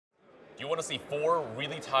You want to see 4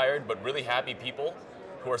 really tired but really happy people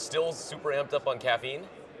who are still super amped up on caffeine?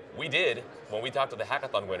 We did when we talked to the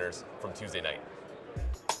hackathon winners from Tuesday night.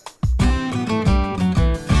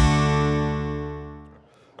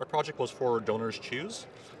 Our project was for Donors Choose.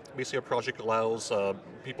 Basically, our project allows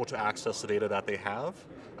people to access the data that they have,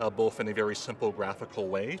 both in a very simple graphical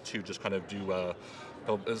way to just kind of do a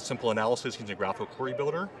simple analysis using a graphical query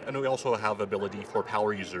builder. And we also have the ability for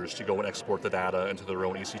power users to go and export the data into their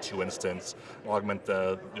own EC2 instance, augment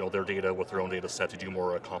their data with their own data set to do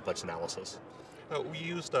more complex analysis. We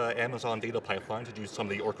used Amazon Data Pipeline to do some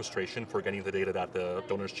of the orchestration for getting the data that the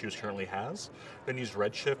Donors Choose currently has. Then used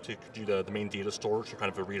Redshift to do the main data storage for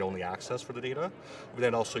kind of a read-only access for the data. We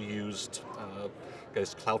then also used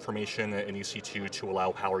CloudFormation and EC2 to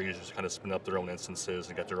allow power users to kind of spin up their own instances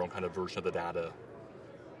and get their own kind of version of the data.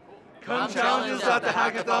 Come challenge us at the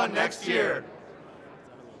hackathon next year.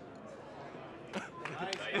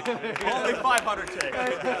 Only 500 takes.